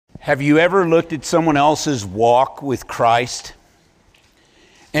Have you ever looked at someone else's walk with Christ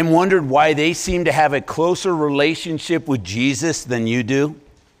and wondered why they seem to have a closer relationship with Jesus than you do?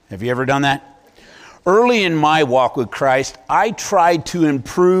 Have you ever done that? Early in my walk with Christ, I tried to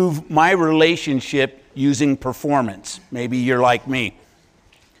improve my relationship using performance. Maybe you're like me.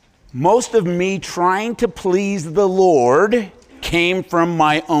 Most of me trying to please the Lord came from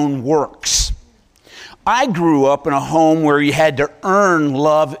my own works. I grew up in a home where you had to earn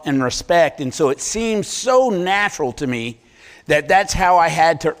love and respect, and so it seemed so natural to me that that's how I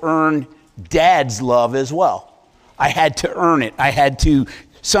had to earn Dad's love as well. I had to earn it. I had to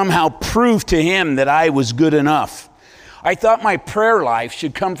somehow prove to him that I was good enough. I thought my prayer life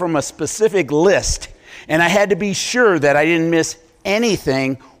should come from a specific list, and I had to be sure that I didn't miss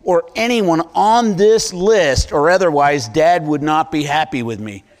anything or anyone on this list, or otherwise Dad would not be happy with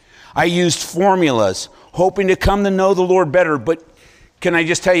me. I used formulas, hoping to come to know the Lord better, but can I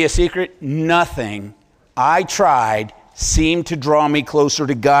just tell you a secret? Nothing I tried seemed to draw me closer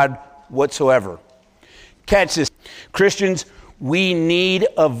to God whatsoever. Catch this. Christians, we need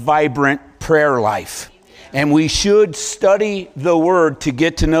a vibrant prayer life, and we should study the Word to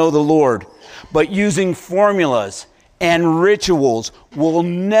get to know the Lord. But using formulas and rituals will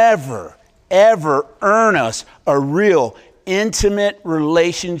never, ever earn us a real intimate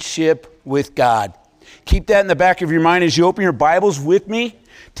relationship with God. Keep that in the back of your mind as you open your Bibles with me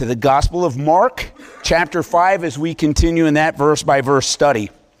to the Gospel of Mark, chapter 5, as we continue in that verse-by-verse study.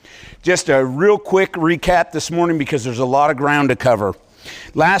 Just a real quick recap this morning because there's a lot of ground to cover.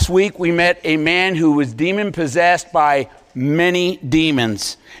 Last week, we met a man who was demon-possessed by many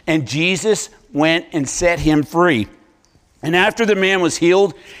demons, and Jesus went and set him free. And after the man was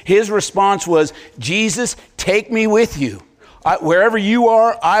healed, his response was, "Jesus, take me with you. Wherever you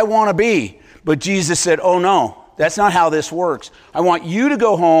are, I want to be." But Jesus said, "Oh no, that's not how this works. I want you to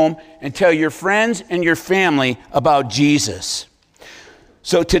go home and tell your friends and your family about Jesus."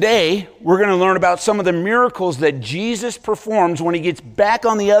 So today, we're going to learn about some of the miracles that Jesus performs when he gets back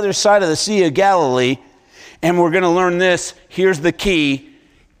on the other side of the Sea of Galilee. And we're going to learn this. Here's the key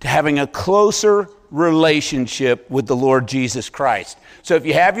to having a closer relationship with the Lord Jesus Christ. So if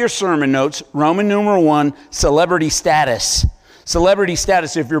you have your sermon notes, Roman numeral 1, celebrity status. Celebrity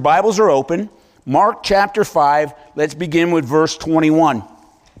status. If your Bibles are open, Mark chapter 5, let's begin with verse 21.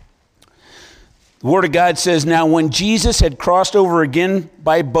 The Word of God says, "Now when Jesus had crossed over again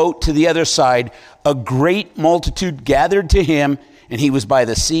by boat to the other side, a great multitude gathered to him, and he was by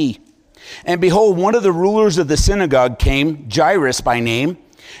the sea. And behold, one of the rulers of the synagogue came, Jairus by name,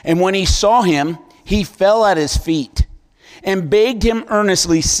 and when he saw him, he fell at his feet and begged him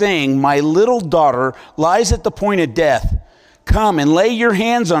earnestly, saying, 'My little daughter lies at the point of death. Come and lay your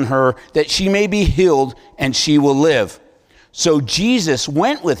hands on her, that she may be healed, and she will live.' So Jesus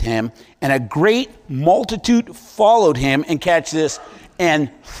went with him, and a great multitude followed him," and catch this,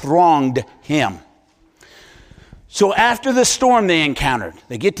 "and thronged him." So after the storm they encountered,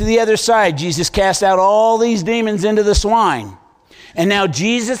 they get to the other side. Jesus cast out all these demons into the swine. And now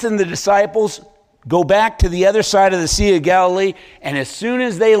Jesus and the disciples go back to the other side of the Sea of Galilee, and as soon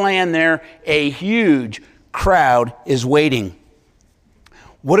as they land there, a huge crowd is waiting.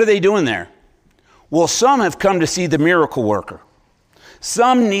 What are they doing there? Well, some have come to see the miracle worker.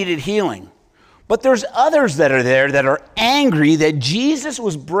 Some needed healing. But there's others that are there that are angry that Jesus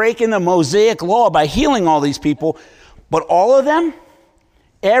was breaking the Mosaic law by healing all these people. But all of them,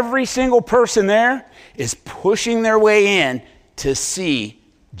 every single person there, is pushing their way in to see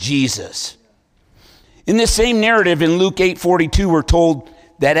Jesus. In this same narrative in Luke 8:42, we're told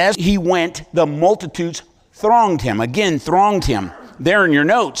that as he went, the multitudes thronged him. Again, thronged him. There in your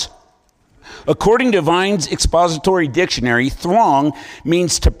notes. According to Vine's Expository Dictionary, throng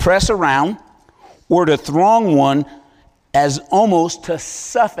means to press around or to throng one as almost to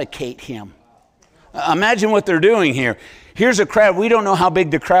suffocate him. Imagine what they're doing here. Here's a crowd. We don't know how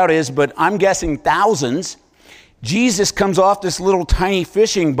big the crowd is, but I'm guessing thousands. Jesus comes off this little tiny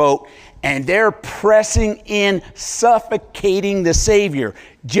fishing boat, and they're pressing in, suffocating the Savior,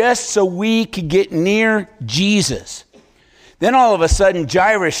 just so we could get near Jesus. Then all of a sudden,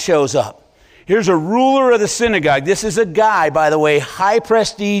 Jairus shows up. Here's a ruler of the synagogue. This is a guy, by the way, high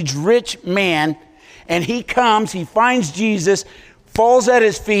prestige, rich man. And he comes, he finds Jesus, falls at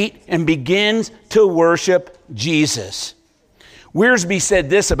his feet, and begins to worship Jesus. Wiersbe said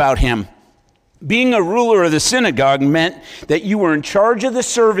this about him. Being a ruler of the synagogue meant that you were in charge of the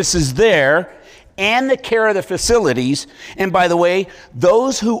services there and the care of the facilities. And by the way,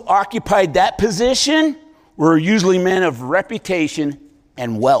 those who occupied that position were usually men of reputation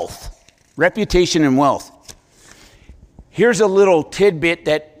and wealth. Reputation and wealth. Here's a little tidbit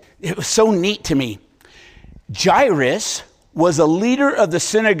that It was so neat to me. Jairus was a leader of the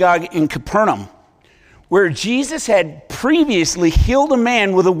synagogue in Capernaum, where Jesus had previously healed a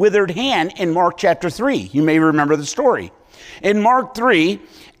man with a withered hand in Mark chapter 3. You may remember the story. In Mark 3,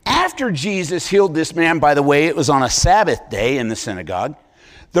 after Jesus healed this man, by the way, it was on a Sabbath day in the synagogue,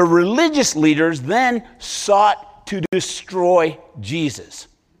 the religious leaders then sought to destroy Jesus.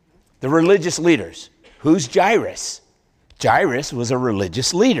 The religious leaders. Who's Jairus? Jairus was a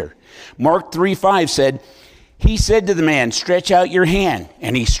religious leader. Mark 3:5 said, he said to the man, stretch out your hand.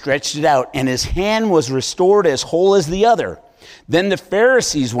 And he stretched it out, and his hand was restored as whole as the other. Then the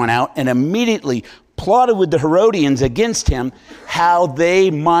Pharisees went out and immediately plotted with the Herodians against him, how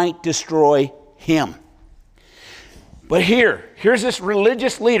they might destroy him. But here's this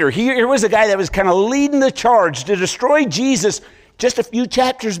religious leader. Here was a guy that was kind of leading the charge to destroy Jesus just a few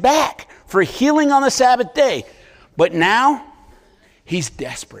chapters back for healing on the Sabbath day. But now, he's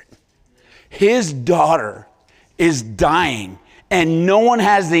desperate. His daughter is dying, and no one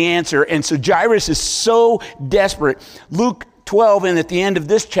has the answer. And so Jairus is so desperate. Luke 12, and at the end of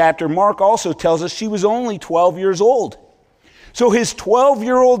this chapter, Mark also tells us she was only 12 years old. So his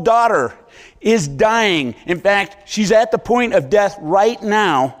 12-year-old daughter is dying. In fact, she's at the point of death right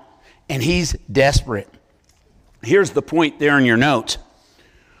now, and he's desperate. Here's the point there in your notes.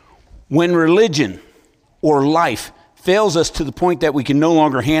 When religion or life fails us to the point that we can no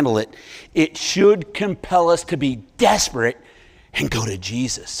longer handle it, it should compel us to be desperate and go to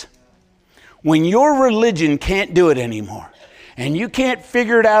Jesus. When your religion can't do it anymore, and you can't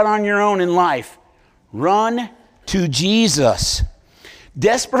figure it out on your own in life, run to Jesus.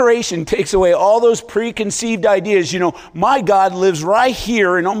 Desperation takes away all those preconceived ideas. You know, my God lives right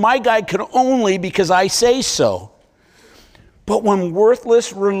here, and my God can only because I say so. But when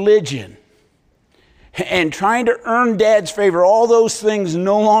worthless religion and trying to earn dad's favor, all those things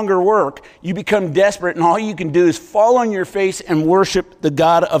no longer work, you become desperate, and all you can do is fall on your face and worship the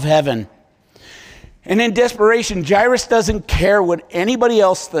God of heaven. And in desperation, Jairus doesn't care what anybody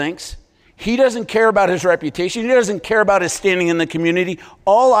else thinks. He doesn't care about his reputation. He doesn't care about his standing in the community.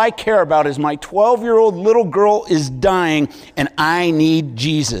 All I care about is my 12-year-old little girl is dying, and I need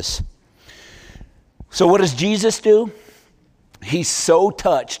Jesus. So what does Jesus do? He's so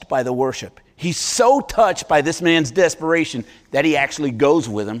touched by the worship. He's so touched by this man's desperation that he actually goes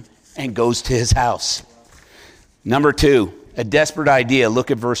with him and goes to his house. Number 2, a desperate idea.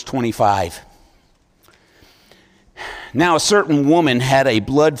 Look at verse 25. Now a certain woman had a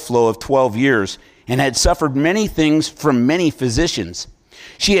blood flow of 12 years and had suffered many things from many physicians.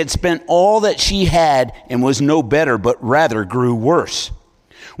 She had spent all that she had and was no better, but rather grew worse.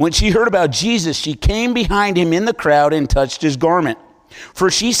 When she heard about Jesus, she came behind him in the crowd and touched his garment.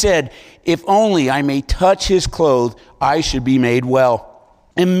 For she said, if only I may touch his clothes, I should be made well.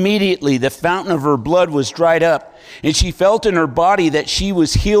 Immediately the fountain of her blood was dried up, and she felt in her body that she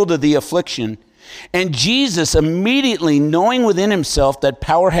was healed of the affliction. And Jesus, immediately knowing within himself that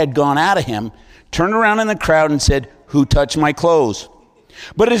power had gone out of him, turned around in the crowd and said, who touched my clothes?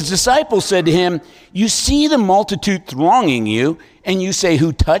 But his disciples said to him, you see the multitude thronging you, and you say,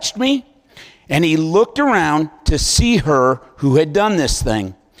 who touched me? And he looked around to see her who had done this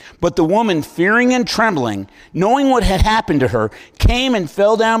thing. But the woman, fearing and trembling, knowing what had happened to her, came and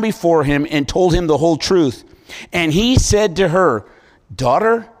fell down before him and told him the whole truth. And he said to her,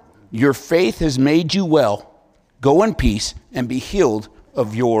 daughter, your faith has made you well. Go in peace and be healed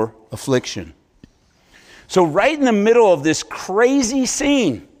of your affliction. So right in the middle of this crazy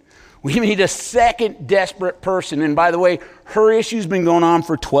scene, we meet a second desperate person. And by the way, her issue's been going on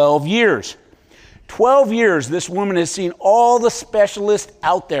for 12 years. 12 years, this woman has seen all the specialists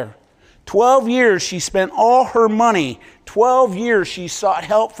out there. 12 years, she spent all her money. 12 years, she sought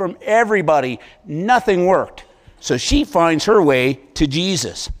help from everybody. Nothing worked. So she finds her way to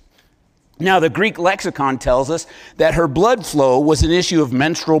Jesus. Now, the Greek lexicon tells us that her blood flow was an issue of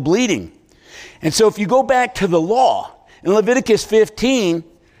menstrual bleeding. And so if you go back to the law, in Leviticus 15,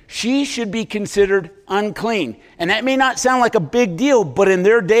 she should be considered unclean. And that may not sound like a big deal, but in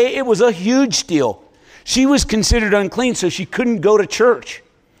their day, it was a huge deal. She was considered unclean, so she couldn't go to church.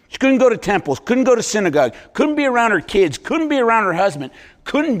 She couldn't go to temples, couldn't go to synagogue, couldn't be around her kids, couldn't be around her husband,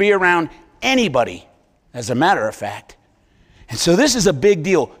 couldn't be around anybody, as a matter of fact. And so this is a big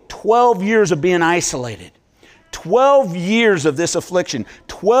deal. 12 years of being isolated. 12 years of this affliction.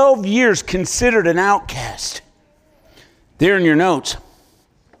 12 years considered an outcast. There in your notes,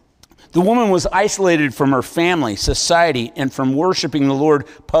 the woman was isolated from her family, society, and from worshiping the Lord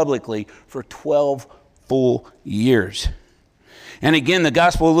publicly for 12 full years. And again, the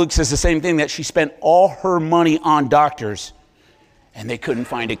Gospel of Luke says the same thing, that she spent all her money on doctors and they couldn't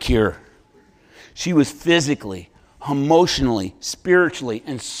find a cure. She was physically, emotionally, spiritually,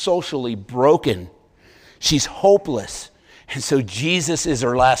 and socially broken. She's hopeless. And so Jesus is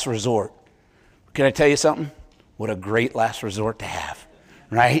her last resort. Can I tell you something? What a great last resort to have,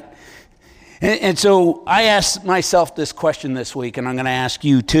 right? And so I asked myself this question this week, and I'm going to ask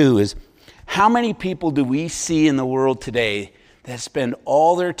you too, is how many people do we see in the world today that spend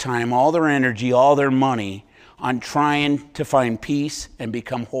all their time, all their energy, all their money on trying to find peace and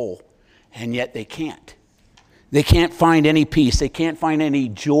become whole, and yet they can't. They can't find any peace. They can't find any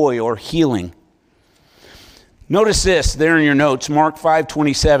joy or healing. Notice this there in your notes, Mark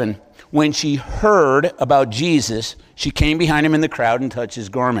 5:27. When she heard about Jesus, she came behind him in the crowd and touched his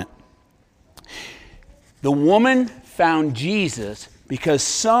garment. The woman found Jesus because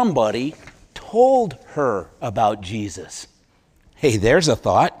somebody told her about Jesus. Hey, there's a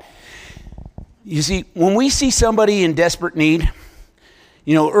thought. You see, when we see somebody in desperate need,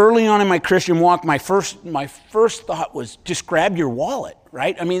 early on in my Christian walk, my first thought was just grab your wallet,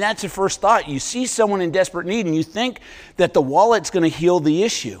 right? I mean, that's the first thought. You see someone in desperate need and you think that the wallet's going to heal the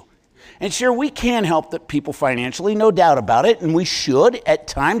issue. And sure, we can help the people financially, no doubt about it, and we should at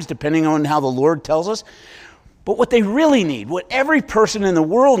times, depending on how the Lord tells us. But what they really need, what every person in the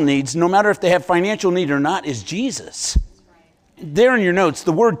world needs, no matter if they have financial need or not, is Jesus. There in your notes,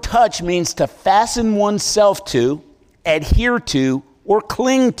 the word touch means to fasten oneself to, adhere to, or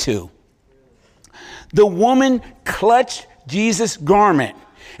cling to. The woman clutched Jesus' garment.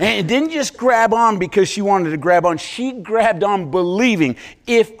 And it didn't just grab on because she wanted to grab on. She grabbed on believing,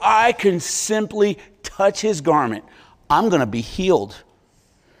 if I can simply touch his garment, I'm going to be healed.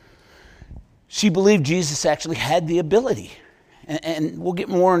 She believed Jesus actually had the ability. And we'll get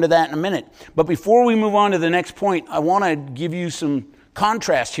more into that in a minute. But before we move on to the next point, I want to give you some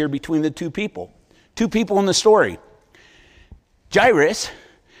contrast here between the two people. Two people in the story. Jairus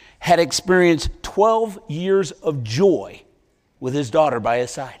had experienced 12 years of joy with his daughter by his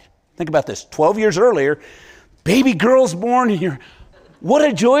side. Think about this. 12 years earlier, baby girl's born, and what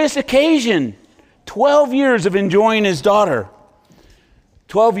a joyous occasion. 12 years of enjoying his daughter.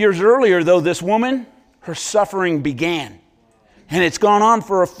 12 years earlier, though, this woman, her suffering began. And it's gone on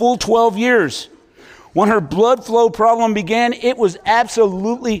for a full 12 years. When her blood flow problem began, it was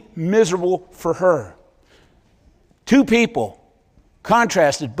absolutely miserable for her. Two people,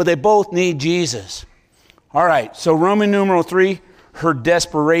 contrasted, but they both need Jesus. All right, so Roman numeral 3, her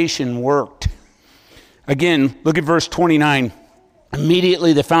desperation worked. Again, look at verse 29.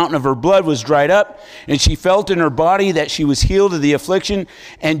 Immediately the fountain of her blood was dried up, and she felt in her body that she was healed of the affliction.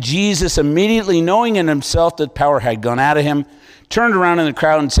 And Jesus, immediately knowing in himself that power had gone out of him, turned around in the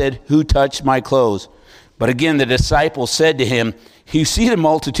crowd and said, "Who touched my clothes?" But again the disciples said to him, "You see the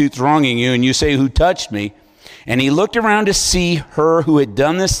multitude thronging you, and you say, 'Who touched me?'" And he looked around to see her who had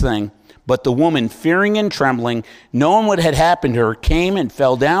done this thing. But the woman, fearing and trembling, knowing what had happened to her, came and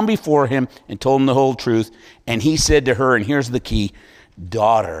fell down before him and told him the whole truth. And he said to her, and here's the key,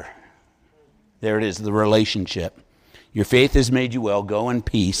 "Daughter," there it is, the relationship, "your faith has made you well. Go in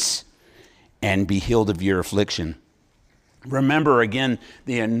peace and be healed of your affliction." Remember again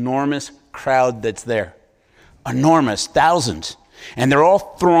the enormous crowd that's there. Enormous, thousands. And they're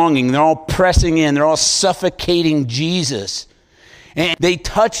all thronging, they're all pressing in, they're all suffocating Jesus. And they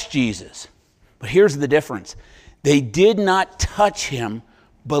touched Jesus. But here's the difference. They did not touch him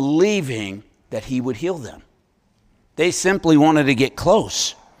believing that he would heal them. They simply wanted to get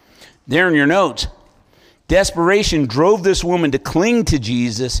close. There in your notes, desperation drove this woman to cling to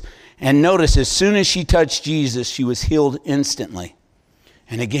Jesus. And notice, as soon as she touched Jesus, she was healed instantly.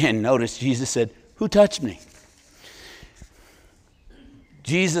 And again, notice Jesus said, "Who touched me?"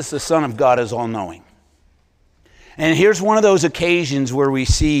 Jesus, the Son of God, is all-knowing. And here's one of those occasions where we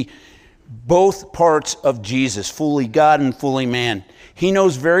see both parts of Jesus, fully God and fully man. He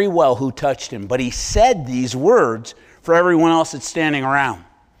knows very well who touched him, but he said these words for everyone else that's standing around.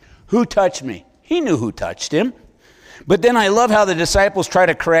 "Who touched me?" He knew who touched him. But then I love how the disciples try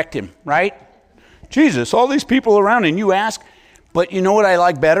to correct him, right? "Jesus, all these people around, and you ask." But you know what I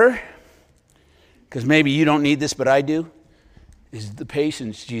like better? Because maybe you don't need this, but I do, is the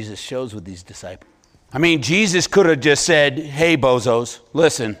patience Jesus shows with these disciples. I mean, Jesus could have just said, "Hey, bozos,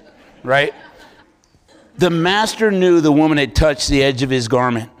 listen," right? The master knew the woman had touched the edge of his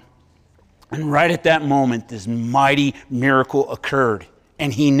garment. And right at that moment, this mighty miracle occurred.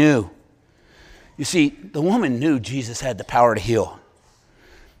 And he knew. You see, the woman knew Jesus had the power to heal.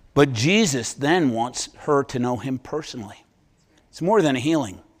 But Jesus then wants her to know him personally. It's more than a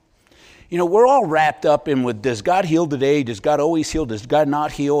healing. We're all wrapped up in with, does God heal today? Does God always heal? Does God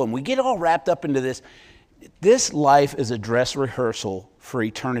not heal? And we get all wrapped up into this. This life is a dress rehearsal for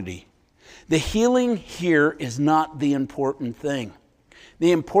eternity. The healing here is not the important thing.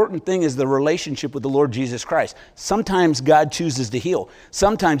 The important thing is the relationship with the Lord Jesus Christ. Sometimes God chooses to heal.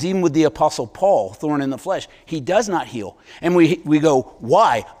 Sometimes, even with the Apostle Paul, thorn in the flesh, he does not heal. And we go,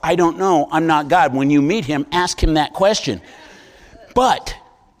 why? I don't know. I'm not God. When you meet him, ask him that question. But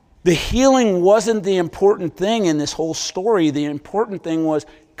the healing wasn't the important thing in this whole story. The important thing was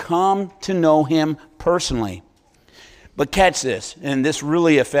come to know him personally. But catch this, and this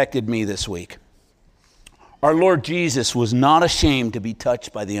really affected me this week. Our Lord Jesus was not ashamed to be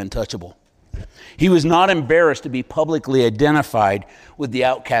touched by the untouchable. He was not embarrassed to be publicly identified with the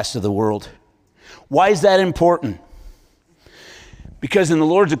outcasts of the world. Why is that important? Because in the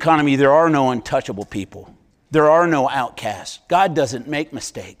Lord's economy, there are no untouchable people. There are no outcasts. God doesn't make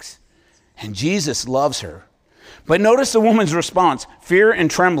mistakes. And Jesus loves her. But notice the woman's response, fear and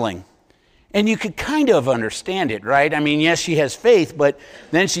trembling. And you could kind of understand it, right? I mean, yes, she has faith, but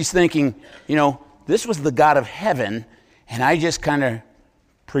then she's thinking, this was the God of heaven, and I just kind of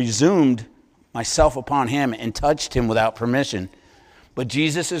presumed myself upon him and touched him without permission. But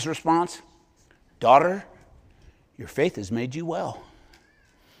Jesus' response, daughter, your faith has made you well.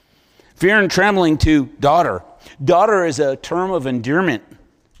 Fear and trembling to daughter. Daughter is a term of endearment.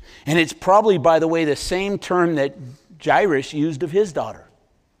 And it's probably, by the way, the same term that Jairus used of his daughter.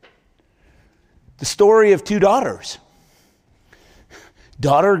 The story of two daughters.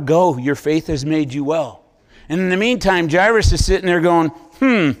 Daughter, go, your faith has made you well. And in the meantime, Jairus is sitting there going,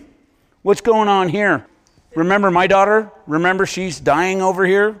 what's going on here? Remember my daughter? Remember she's dying over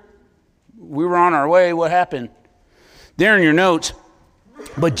here? We were on our way. What happened? There in your notes,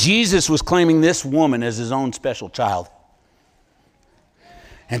 but Jesus was claiming this woman as his own special child.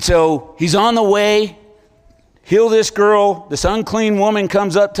 And so he's on the way, heal this girl. This unclean woman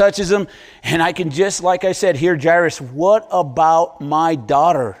comes up, touches him. And I can just, like I said, hear Jairus, what about my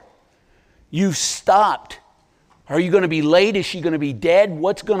daughter? You've stopped. Are you going to be late? Is she going to be dead?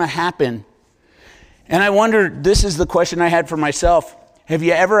 What's going to happen? And I wonder, this is the question I had for myself. Have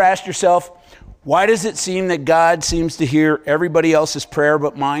you ever asked yourself, why does it seem that God seems to hear everybody else's prayer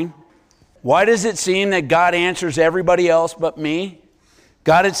but mine? Why does it seem that God answers everybody else but me?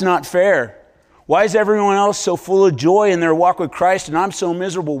 God, it's not fair. Why is everyone else so full of joy in their walk with Christ and I'm so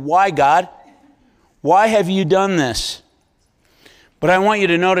miserable? Why, God? Why have you done this? But I want you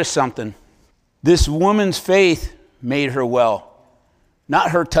to notice something. This woman's faith made her well,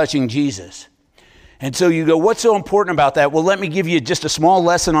 not her touching Jesus. And so you go, what's so important about that? Well, let me give you just a small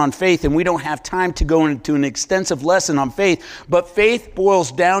lesson on faith, and we don't have time to go into an extensive lesson on faith, but faith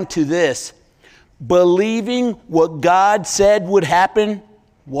boils down to this. Believing what God said would happen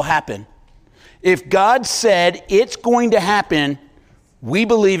will happen. If God said it's going to happen, we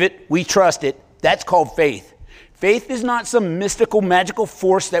believe it, we trust it. That's called faith. Faith is not some mystical, magical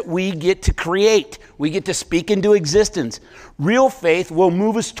force that we get to create. We get to speak into existence. Real faith will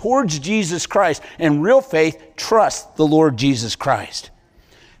move us towards Jesus Christ, and real faith trusts the Lord Jesus Christ.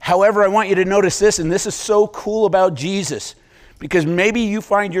 However, I want you to notice this, and this is so cool about Jesus, because maybe you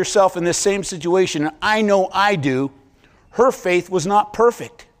find yourself in this same situation. I know I do. Her faith was not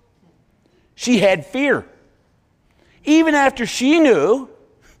perfect. She had fear. Even after she knew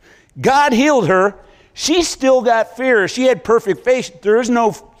God healed her, she still got fear. She had perfect faith. There is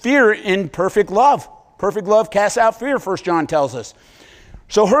no fear in perfect love. Perfect love casts out fear, 1 John tells us.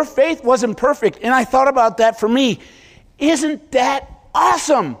 So her faith wasn't perfect. And I thought about that for me. Isn't that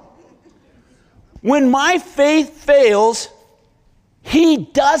awesome? When my faith fails, he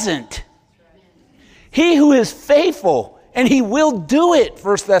doesn't. He who is faithful, and he will do it,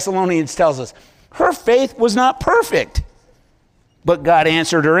 1 Thessalonians tells us. Her faith was not perfect, but God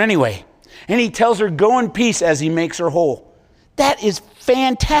answered her anyway. And he tells her, go in peace as he makes her whole. That is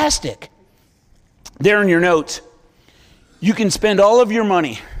fantastic. There in your notes, you can spend all of your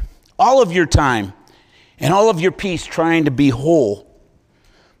money, all of your time, and all of your peace trying to be whole.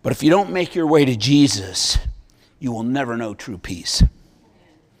 But if you don't make your way to Jesus, you will never know true peace.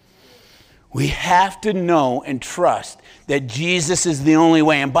 We have to know and trust that Jesus is the only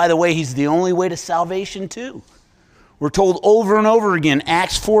way. And by the way, he's the only way to salvation too. We're told over and over again,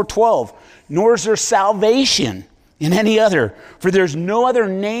 Acts 4:12, nor is there salvation in any other, for there's no other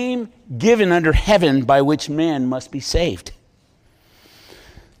name given under heaven by which man must be saved.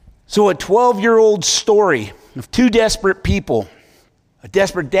 So a 12-year-old story of two desperate people, a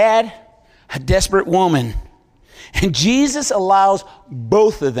desperate dad, a desperate woman. And Jesus allows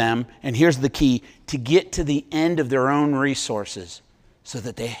both of them, and here's the key, to get to the end of their own resources so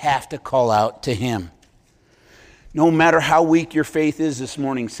that they have to call out to him. No matter how weak your faith is this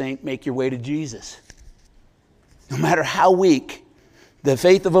morning, saint, make your way to Jesus. no matter how weak, the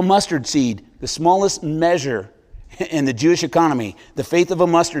faith of a mustard seed, the smallest measure in the Jewish economy, the faith of a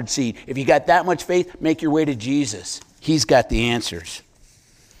mustard seed, if you got that much faith, make your way to Jesus. He's got the answers.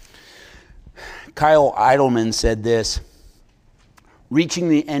 Kyle Idleman said this: reaching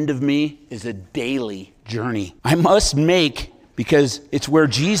the end of me is a daily journey I must make, because it's where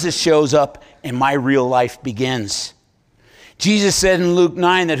Jesus shows up and my real life begins. Jesus said in Luke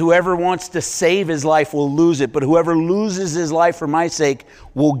 9 that whoever wants to save his life will lose it, but whoever loses his life for my sake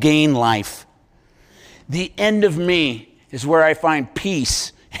will gain life. The end of me is where I find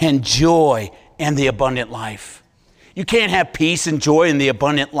peace and joy and the abundant life. You can't have peace and joy and the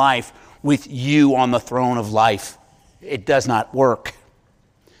abundant life with you on the throne of life. It does not work.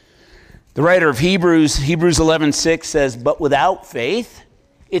 The writer of Hebrews 11:6 says, but without faith,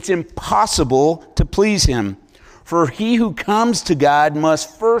 it's impossible to please him. For he who comes to God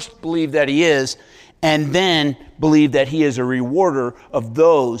must first believe that he is, and then believe that he is a rewarder of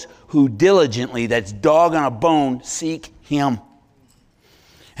those who diligently, that's dog on a bone, seek him.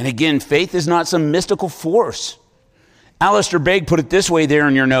 And again, faith is not some mystical force. Alistair Begg put it this way there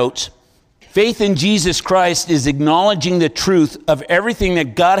in your notes: faith in Jesus Christ is acknowledging the truth of everything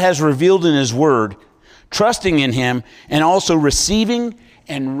that God has revealed in his word, trusting in him, and also receiving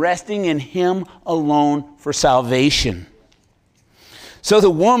and resting in him alone for salvation. So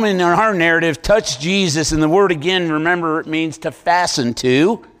the woman in our narrative touched Jesus, and the word again, remember, it means to fasten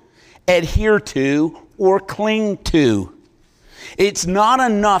to, adhere to, or cling to. It's not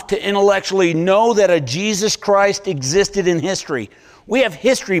enough to intellectually know that a Jesus Christ existed in history. We have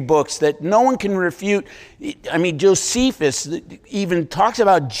history books that no one can refute. I mean, Josephus even talks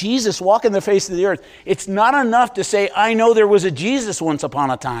about Jesus walking the face of the earth. It's not enough to say, I know there was a Jesus once upon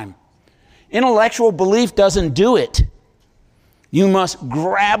a time. Intellectual belief doesn't do it. You must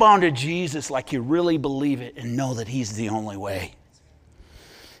grab onto Jesus like you really believe it and know that he's the only way.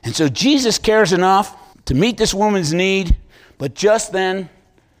 And so Jesus cares enough to meet this woman's need, but just then,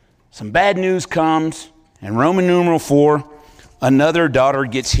 some bad news comes, and Roman numeral 4, another daughter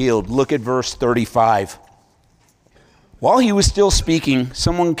gets healed. Look at verse 35. While he was still speaking,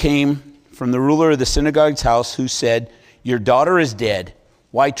 someone came from the ruler of the synagogue's house who said, your daughter is dead.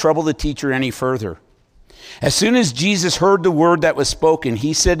 Why trouble the teacher any further? As soon as Jesus heard the word that was spoken,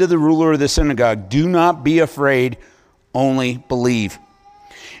 he said to the ruler of the synagogue, do not be afraid, only believe.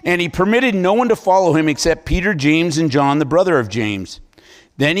 And he permitted no one to follow him except Peter, James, and John, the brother of James.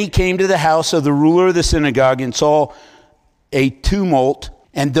 Then he came to the house of the ruler of the synagogue and saw a tumult,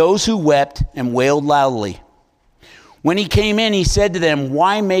 and those who wept and wailed loudly. When he came in, he said to them,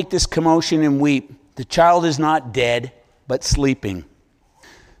 why make this commotion and weep? The child is not dead, but sleeping.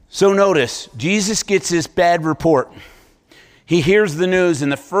 So notice, Jesus gets this bad report. He hears the news, and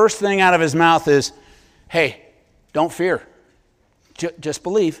the first thing out of his mouth is, hey, don't fear. Just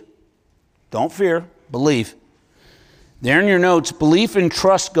believe. Don't fear, believe. There in your notes, belief and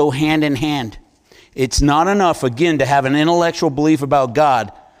trust go hand in hand. It's not enough, again, to have an intellectual belief about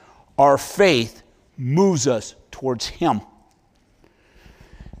God. Our faith moves us towards him.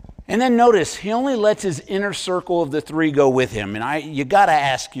 And then notice, he only lets his inner circle of the three go with him. And you got to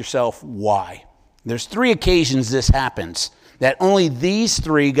ask yourself why. There's 3 occasions this happens, that only these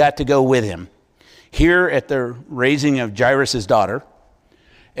 3 got to go with him. Here at the raising of Jairus' daughter,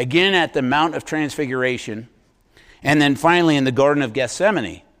 again at the Mount of Transfiguration, and then finally in the Garden of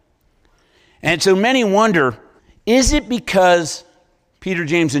Gethsemane. And so many wonder, is it because Peter,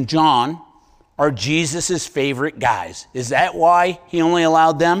 James, and John are Jesus' favorite guys? Is that why he only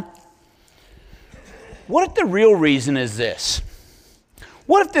allowed them? What if the real reason is this?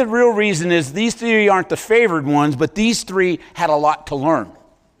 What if the real reason is these 3 aren't the favored ones, but these 3 had a lot to learn?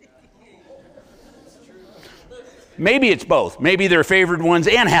 Maybe it's both. Maybe they're favored ones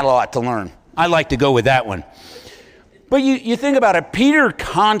and had a lot to learn. I like to go with that one. But you think about it, Peter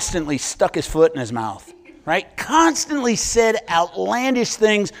constantly stuck his foot in his mouth, right? Constantly said outlandish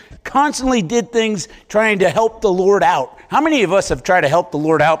things, constantly did things trying to help the Lord out. How many of us have tried to help the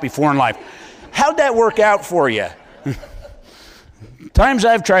Lord out before in life? How'd that work out for you? Times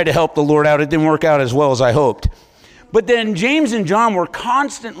I've tried to help the Lord out, it didn't work out as well as I hoped. But then James and John were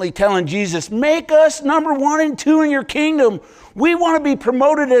constantly telling Jesus, make us number 1 and 2 in your kingdom. We want to be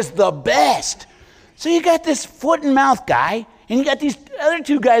promoted as the best. So you got this foot and mouth guy, and you got these other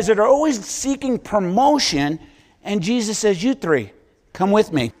 2 guys that are always seeking promotion, and Jesus says, you 3, come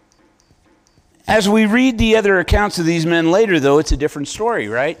with me. As we read the other accounts of these men later, though, it's a different story,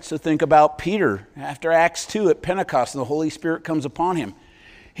 right? So think about Peter. After Acts 2 at Pentecost, the Holy Spirit comes upon him.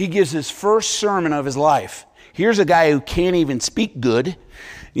 He gives his first sermon of his life. Here's a guy who can't even speak good.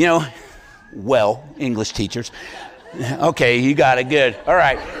 You know, well, English teachers. Okay, you got it, good. All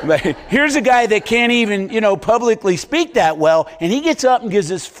right. But here's a guy that can't even, publicly speak that well, and he gets up and gives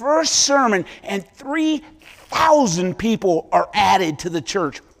his first sermon, and 3,000 people are added to the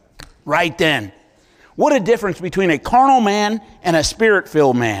church right then. What a difference between a carnal man and a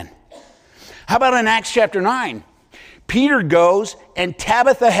spirit-filled man. How about in Acts chapter 9? Peter goes, and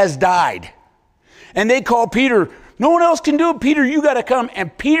Tabitha has died. And they call Peter, no one else can do it. Peter, you got to come.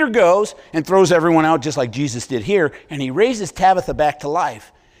 And Peter goes and throws everyone out just like Jesus did here. And he raises Tabitha back to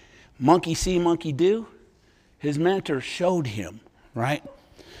life. Monkey see, monkey do. His mentor showed him, right?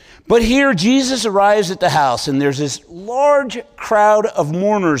 But here Jesus arrives at the house and there's this large crowd of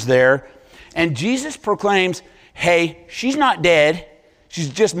mourners there. And Jesus proclaims, hey, she's not dead. She's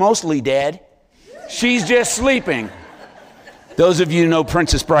just mostly dead. She's just sleeping. Those of you who know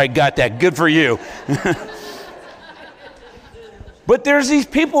Princess Bride got that. Good for you. But there's these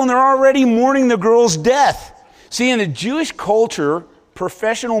people and they're already mourning the girl's death. See, in the Jewish culture,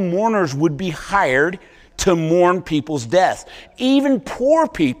 professional mourners would be hired to mourn people's death. Even poor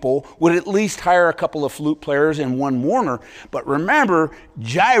people would at least hire a couple of flute players and one mourner. But remember,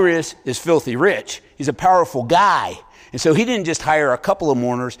 Jairus is filthy rich. He's a powerful guy. And so he didn't just hire a couple of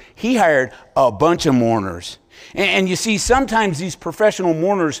mourners, he hired a bunch of mourners. And you see, sometimes these professional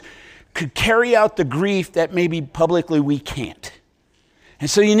mourners could carry out the grief that maybe publicly we can't. And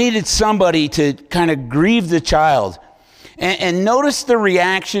so you needed somebody to kind of grieve the child. And notice the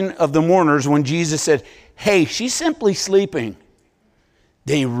reaction of the mourners when Jesus said, hey, she's simply sleeping.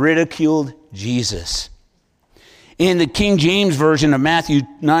 They ridiculed Jesus. In the King James Version of Matthew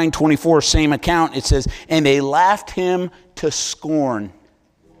 9:24, same account, it says, and they laughed him to scorn.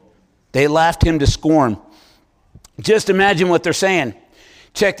 They laughed him to scorn. Just imagine what they're saying.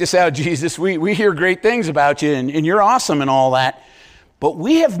 Check this out, Jesus. We hear great things about you, and you're awesome and all that. But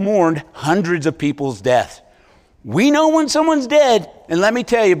we have mourned hundreds of people's deaths. We know when someone's dead, and let me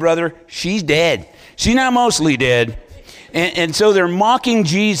tell you, brother, she's dead. She's not mostly dead. And so they're mocking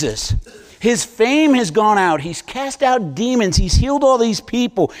Jesus. His fame has gone out. He's cast out demons. He's healed all these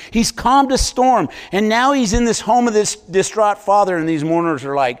people. He's calmed a storm. And now he's in this home of this distraught father, and these mourners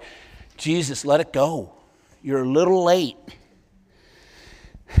are like, Jesus, let it go. You're a little late.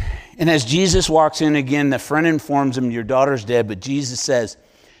 And as Jesus walks in again, the friend informs him, your daughter's dead. But Jesus says,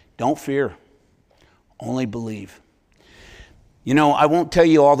 don't fear, only believe. I won't tell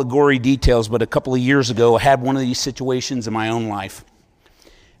you all the gory details, but a couple of years ago, I had one of these situations in my own life.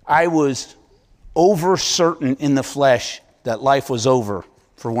 I was over certain in the flesh that life was over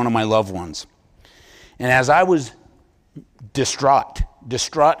for one of my loved ones. And as I was distraught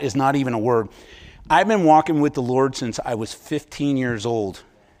is not even a word. I've been walking with the Lord since I was 15 years old.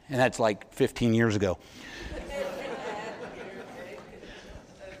 And that's like 15 years ago.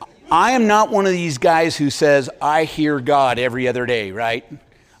 I am not one of these guys who says, I hear God every other day, right?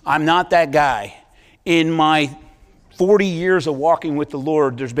 I'm not that guy. In my 40 years of walking with the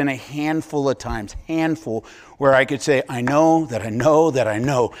Lord, there's been a handful of times, where I could say, I know that I know that I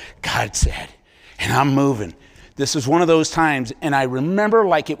know God said, and I'm moving. This is one of those times, and I remember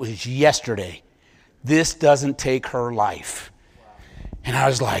like it was yesterday. This doesn't take her life. And I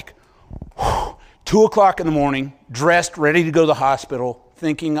was like, 2 o'clock in the morning, dressed, ready to go to the hospital,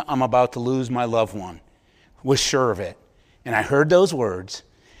 thinking I'm about to lose my loved one. Was sure of it. And I heard those words,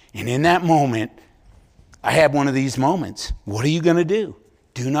 and in that moment, I had one of these moments. What are you going to do?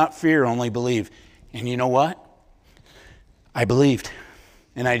 Do not fear, only believe. And you know what? I believed.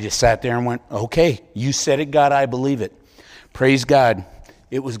 And I just sat there and went, okay, you said it, God, I believe it. Praise God.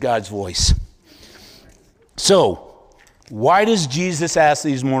 It was God's voice. So, why does Jesus ask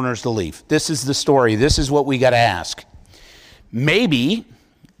these mourners to leave? This is the story. This is what we got to ask. Maybe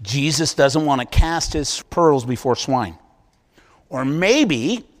Jesus doesn't want to cast his pearls before swine. Or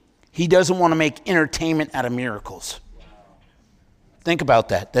maybe he doesn't want to make entertainment out of miracles. Think about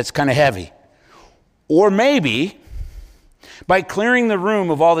that. That's kind of heavy. Or maybe by clearing the room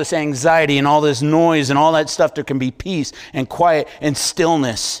of all this anxiety and all this noise and all that stuff, there can be peace and quiet and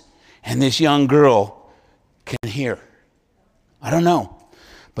stillness. And this young girl can hear. I don't know.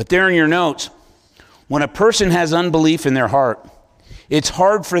 But there in your notes, when a person has unbelief in their heart, it's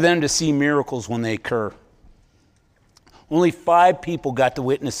hard for them to see miracles when they occur. Only 5 people got to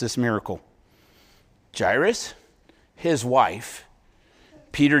witness this miracle. Jairus, his wife,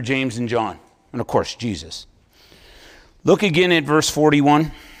 Peter, James, and John, and of course, Jesus. Look again at verse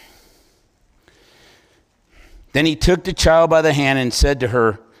 41. Then he took the child by the hand and said to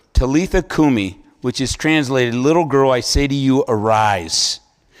her, Talitha cumi, which is translated, little girl, I say to you, arise.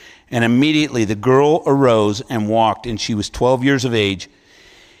 And immediately the girl arose and walked, and she was 12 years of age.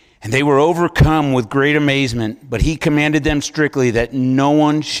 And they were overcome with great amazement, but he commanded them strictly that no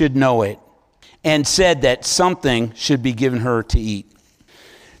one should know it, and said that something should be given her to eat.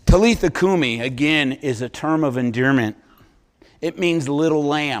 Talitha Kumi, again, is a term of endearment. It means little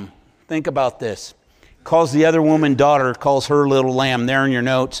lamb. Think about this. Calls the other woman daughter, calls her little lamb. There in your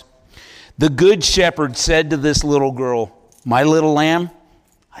notes. The good shepherd said to this little girl, my little lamb,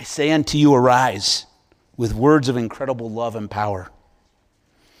 I say unto you, arise, with words of incredible love and power.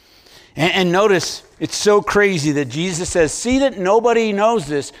 And notice, it's so crazy that Jesus says, see that nobody knows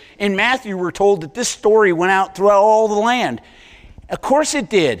this. In Matthew, we're told that this story went out throughout all the land. Of course it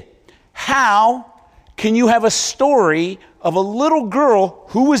did. How can you have a story of a little girl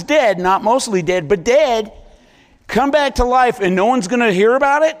who was dead, not mostly dead, but dead, come back to life and no one's going to hear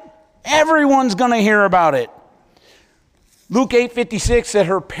about it? Everyone's going to hear about it. Luke 8:56 said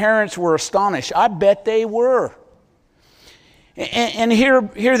her parents were astonished. I bet they were. And hear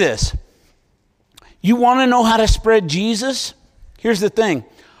this. You want to know how to spread Jesus? Here's the thing.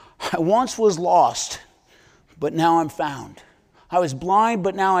 I once was lost, but now I'm found. I was blind,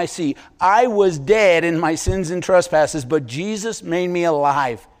 but now I see. I was dead in my sins and trespasses, but Jesus made me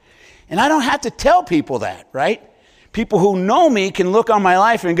alive. And I don't have to tell people that, right? People who know me can look on my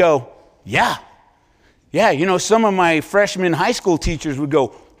life and go, yeah, you know, some of my freshman high school teachers would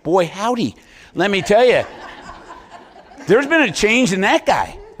go, boy, howdy. Let me tell you, there's been a change in that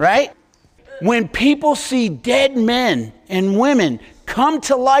guy, right? When people see dead men and women come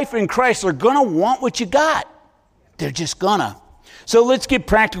to life in Christ, they're going to want what you got. They're just gonna. So let's get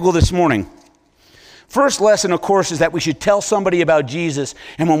practical this morning. First lesson, of course, is that we should tell somebody about Jesus,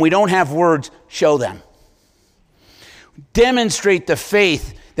 and when we don't have words, show them. Demonstrate the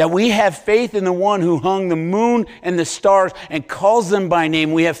faith, that we have faith in the one who hung the moon and the stars and calls them by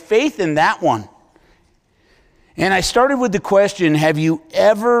name. We have faith in that one. And I started with the question, have you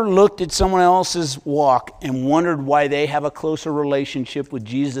ever looked at someone else's walk and wondered why they have a closer relationship with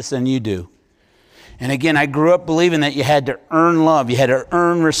Jesus than you do? And again, I grew up believing that you had to earn love, you had to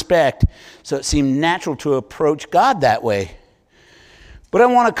earn respect, so it seemed natural to approach God that way. But I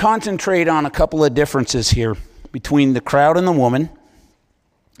want to concentrate on a couple of differences here between the crowd and the woman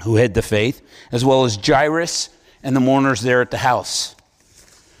who had the faith, as well as Jairus and the mourners there at the house.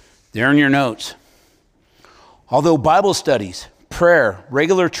 There in your notes. Although Bible studies, prayer,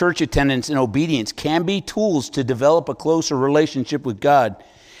 regular church attendance, and obedience can be tools to develop a closer relationship with God,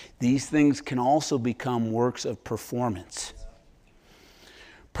 these things can also become works of performance.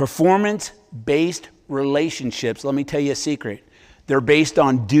 Performance-based relationships, let me tell you a secret, they're based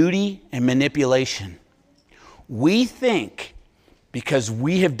on duty and manipulation. We think because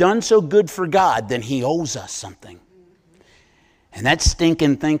we have done so good for God, then he owes us something. And that's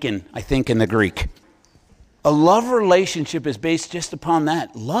stinking thinking, I think, in the Greek. A love relationship is based just upon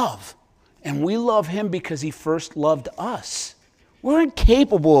that, love. And we love him because he first loved us. We're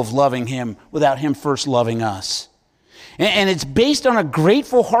incapable of loving him without him first loving us. And it's based on a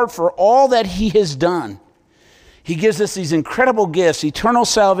grateful heart for all that he has done. He gives us these incredible gifts, eternal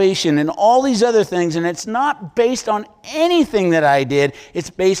salvation, and all these other things. And it's not based on anything that I did. It's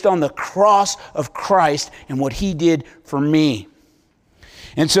based on the cross of Christ and what he did for me.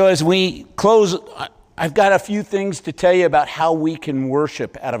 And so as we close, I've got a few things to tell you about how we can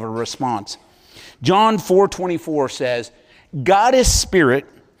worship out of a response. John 4:24 says, God is spirit,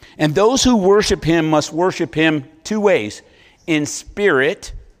 and those who worship him must worship him two ways, in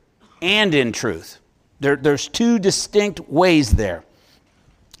spirit and in truth. There's two distinct ways there.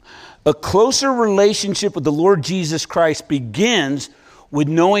 A closer relationship with the Lord Jesus Christ begins with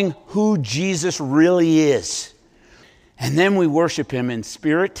knowing who Jesus really is. And then we worship him in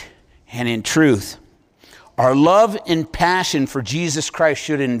spirit and in truth. Our love and passion for Jesus Christ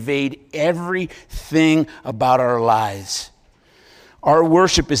should invade everything about our lives. Our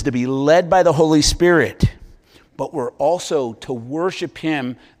worship is to be led by the Holy Spirit, but we're also to worship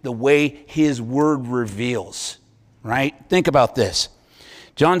him the way his word reveals, right? Think about this.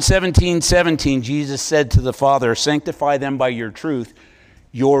 John 17:17, Jesus said to the Father, sanctify them by your truth.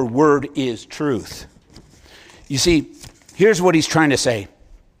 Your word is truth. You see, here's what he's trying to say.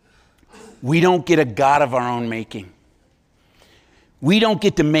 We don't get a God of our own making. We don't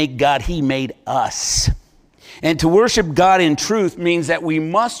get to make God, he made us. And to worship God in truth means that we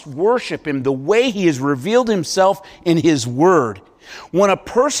must worship him the way he has revealed himself in his word. When a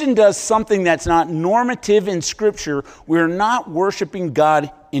person does something that's not normative in Scripture, we're not worshiping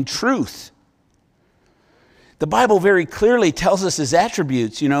God in truth. The Bible very clearly tells us his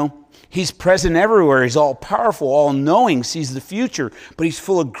attributes, you know. He's present everywhere. He's all powerful, all knowing, sees the future, but he's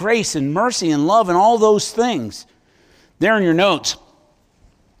full of grace and mercy and love and all those things. There in your notes,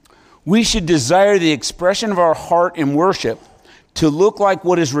 We should desire the expression of our heart in worship to look like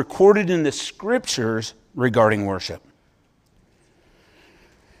what is recorded in the scriptures regarding worship.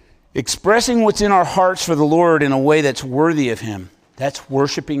 Expressing what's in our hearts for the Lord in a way that's worthy of Him. That's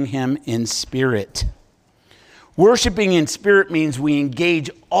worshiping Him in spirit. Worshiping in spirit means we engage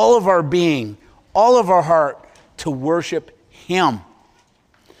all of our being, all of our heart to worship Him.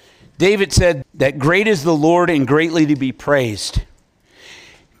 David said that great is the Lord and greatly to be praised.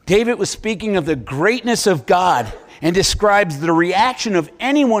 David was speaking of the greatness of God and describes the reaction of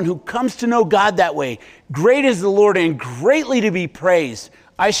anyone who comes to know God that way. Great is the Lord and greatly to be praised.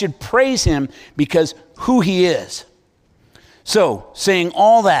 I should praise Him because who He is. So, saying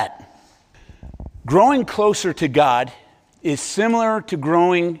all that, growing closer to God is similar to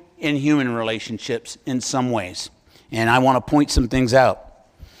growing in human relationships in some ways. And I want to point some things out.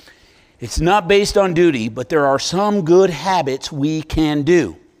 It's not based on duty, but there are some good habits we can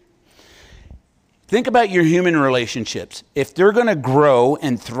do. Think about your human relationships. If they're going to grow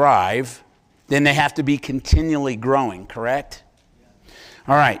and thrive, then they have to be continually growing, correct?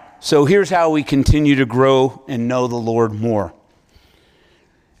 All right, so here's how we continue to grow and know the Lord more.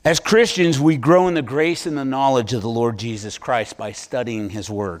 As Christians, we grow in the grace and the knowledge of the Lord Jesus Christ by studying His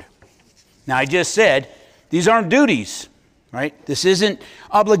Word. Now, I just said, these aren't duties, right? This isn't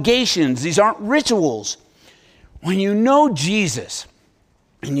obligations. These aren't rituals. When you know Jesus,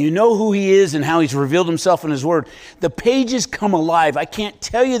 and you know who He is and how He's revealed Himself in His Word, the pages come alive. I can't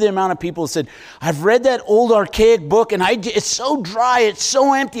tell you the amount of people who said, I've read that old archaic book and it's so dry, it's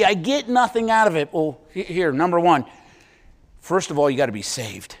so empty, I get nothing out of it. Well, here, number one, first of all, you got to be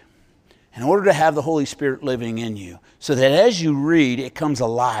saved in order to have the Holy Spirit living in you so that as you read, it comes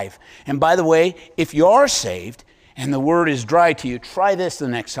alive. And by the way, if you are saved and the Word is dry to you, try this the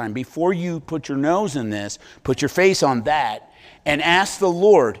next time. Before you put your nose in this, put your face on that, and ask the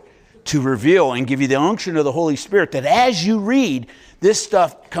Lord to reveal and give you the unction of the Holy Spirit that as you read, this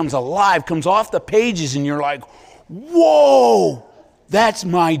stuff comes alive, comes off the pages, and you're like, whoa, that's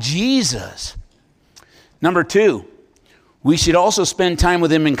my Jesus. Number two, we should also spend time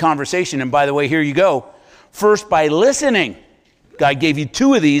with Him in conversation. And by the way, here you go. First, by listening. God gave you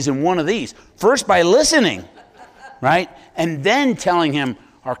two of these and one of these. First, by listening, right? And then telling Him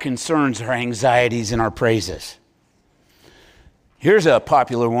our concerns, our anxieties, and our praises. Here's a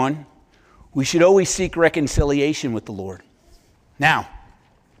popular one. We should always seek reconciliation with the Lord. Now,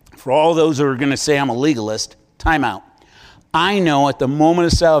 for all those who are going to say I'm a legalist, time out. I know at the moment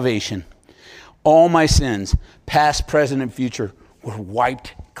of salvation, all my sins, past, present, and future, were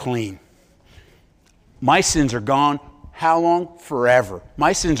wiped clean. My sins are gone. How long? Forever.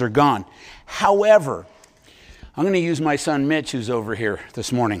 My sins are gone. However, I'm going to use my son Mitch, who's over here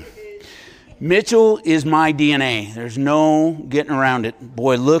this morning. Mitchell is my DNA. There's no getting around it.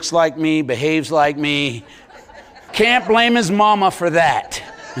 Boy looks like me, behaves like me. Can't blame his mama for that.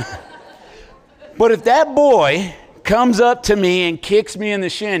 But if that boy comes up to me and kicks me in the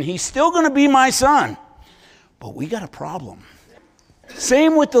shin, he's still going to be my son. But we got a problem.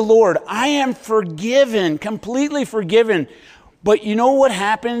 Same with the Lord. I am forgiven, completely forgiven. But you know what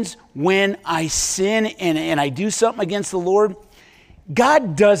happens when I sin and I do something against the Lord?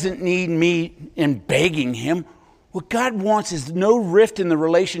 God doesn't need me in begging Him. What God wants is no rift in the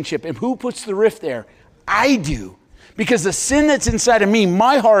relationship. And who puts the rift there? I do. Because the sin that's inside of me,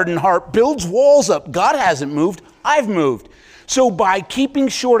 my hardened heart, builds walls up. God hasn't moved. I've moved. So by keeping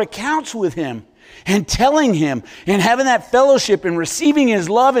short accounts with Him and telling Him and having that fellowship and receiving His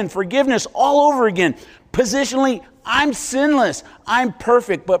love and forgiveness all over again, positionally, I'm sinless. I'm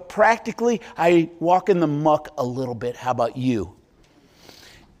perfect. But practically, I walk in the muck a little bit. How about you?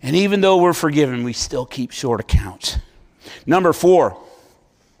 And even though we're forgiven, we still keep short accounts. Number 4,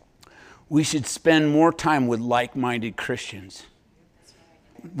 we should spend more time with like-minded Christians.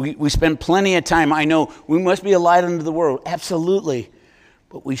 We spend plenty of time. I know we must be a light unto the world. Absolutely.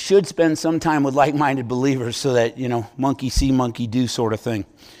 But we should spend some time with like-minded believers so that, monkey see, monkey do sort of thing.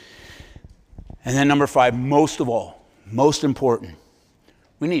 And then number 5, most of all, most important,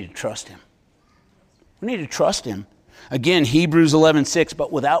 we need to trust Him. We need to trust Him. Again, Hebrews 11:6,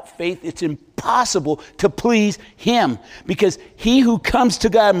 but without faith it's impossible to please Him, because he who comes to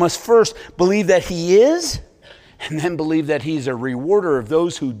God must first believe that He is, and then believe that He's a rewarder of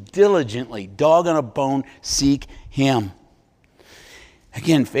those who diligently, dog on a bone, seek Him.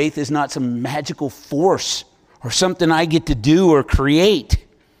 Again, faith is not some magical force or something I get to do or create.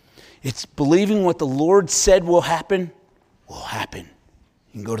 It's believing what the Lord said will happen. You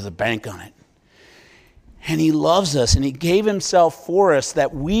can go to the bank on it. And He loves us, and He gave Himself for us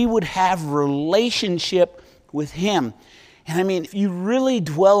that we would have relationship with Him. And I mean, if you really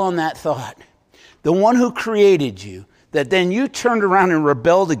dwell on that thought, the one who created you, that then you turned around and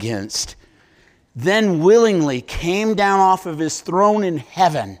rebelled against, then willingly came down off of his throne in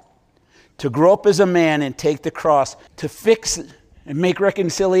heaven to grow up as a man and take the cross to fix and make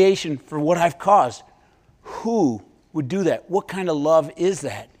reconciliation for what I've caused. Who would do that? What kind of love is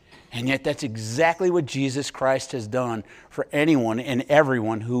that? And yet that's exactly what Jesus Christ has done for anyone and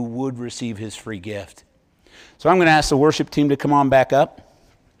everyone who would receive his free gift. So I'm going to ask the worship team to come on back up.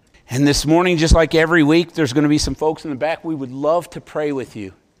 And this morning, just like every week, there's going to be some folks in the back. We would love to pray with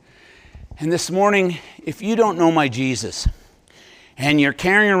you. And this morning, if you don't know my Jesus, and you're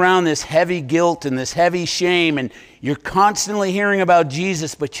carrying around this heavy guilt and this heavy shame, and you're constantly hearing about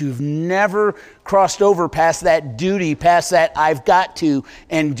Jesus, but you've never crossed over past that duty, past that I've got to,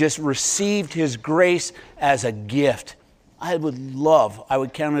 and just received his grace as a gift, I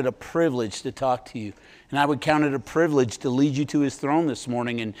would count it a privilege to talk to you. And I would count it a privilege to lead you to his throne this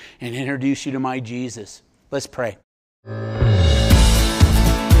morning and introduce you to my Jesus. Let's pray.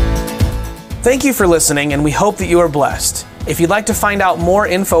 Thank you for listening, and we hope that you are blessed. If you'd like to find out more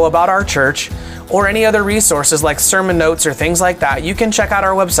info about our church or any other resources like sermon notes or things like that, you can check out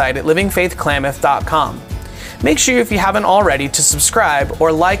our website at livingfaithklamath.com. Make sure, if you haven't already, to subscribe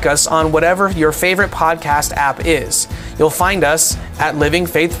or like us on whatever your favorite podcast app is. You'll find us at Living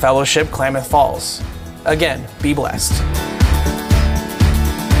Faith Fellowship Klamath Falls. Again, be blessed.